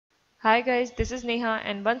Hi guys, this is Neha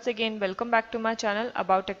and once again welcome back to my channel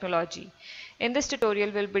about technology. In this tutorial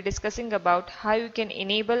we'll be discussing about how you can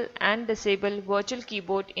enable and disable virtual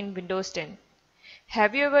keyboard in Windows 10.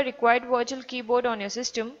 Have you ever required virtual keyboard on your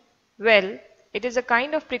system? Well, it is a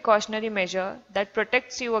kind of precautionary measure that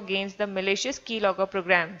protects you against the malicious keylogger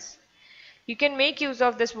programs. You can make use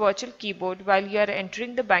of this virtual keyboard while you are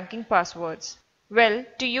entering the banking passwords. Well,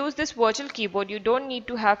 to use this virtual keyboard you don't need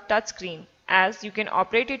to have touchscreen as you can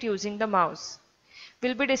operate it using the mouse.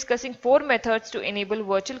 We'll be discussing 4 methods to enable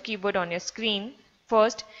virtual keyboard on your screen.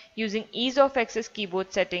 First, using ease of access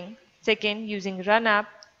keyboard setting. Second, using run app.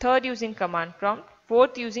 Third, using command prompt.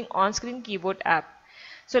 Fourth, using on-screen keyboard app.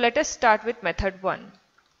 So let us start with method 1.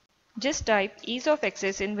 Just type ease of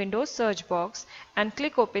access in Windows search box and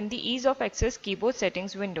click open the ease of access keyboard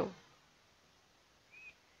settings window.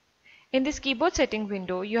 In this keyboard setting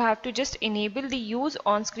window, you have to just enable the use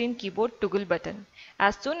on-screen keyboard toggle button.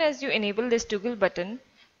 As soon as you enable this toggle button,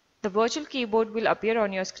 the virtual keyboard will appear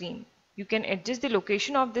on your screen. You can adjust the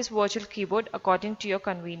location of this virtual keyboard according to your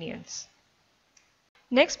convenience.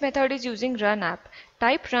 Next method is using run app.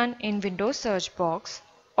 Type run in Windows search box,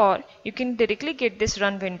 or you can directly get this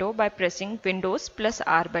run window by pressing Windows plus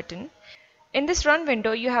R button. In this run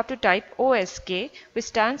window, you have to type OSK, which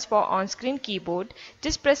stands for on-screen keyboard.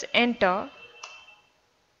 Just press enter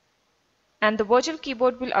and the virtual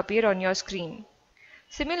keyboard will appear on your screen.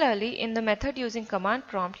 Similarly, in the method using command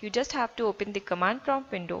prompt, you just have to open the command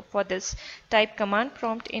prompt window. For this, type command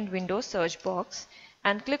prompt in Windows search box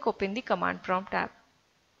and click open the command prompt app.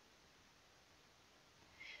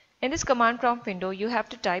 In this command prompt window, you have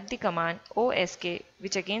to type the command OSK,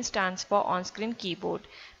 which again stands for on-screen keyboard.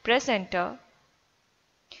 Press enter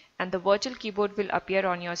and the virtual keyboard will appear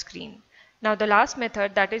on your screen. Now the last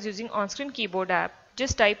method, that is using on-screen keyboard app,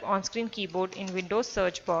 just type on-screen keyboard in Windows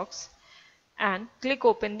search box and click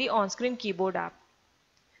open the on-screen keyboard app.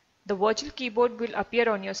 The virtual keyboard will appear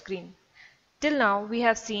on your screen. Till now we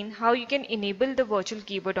have seen how you can enable the virtual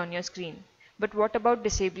keyboard on your screen. But what about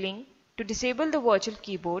disabling? To disable the virtual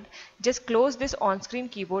keyboard, just close this on-screen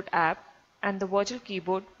keyboard app and the virtual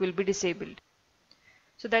keyboard will be disabled.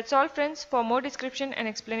 So that's all friends. For more description and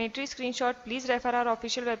explanatory screenshot, please refer our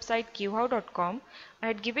official website keyhow.com. I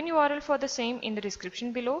had given URL for the same in the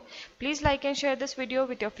description below. Please like and share this video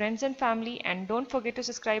with your friends and family and don't forget to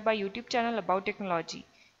subscribe our YouTube channel about technology.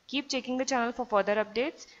 Keep checking the channel for further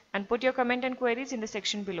updates and put your comment and queries in the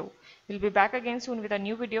section below. We'll be back again soon with a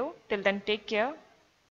new video. Till then, take care.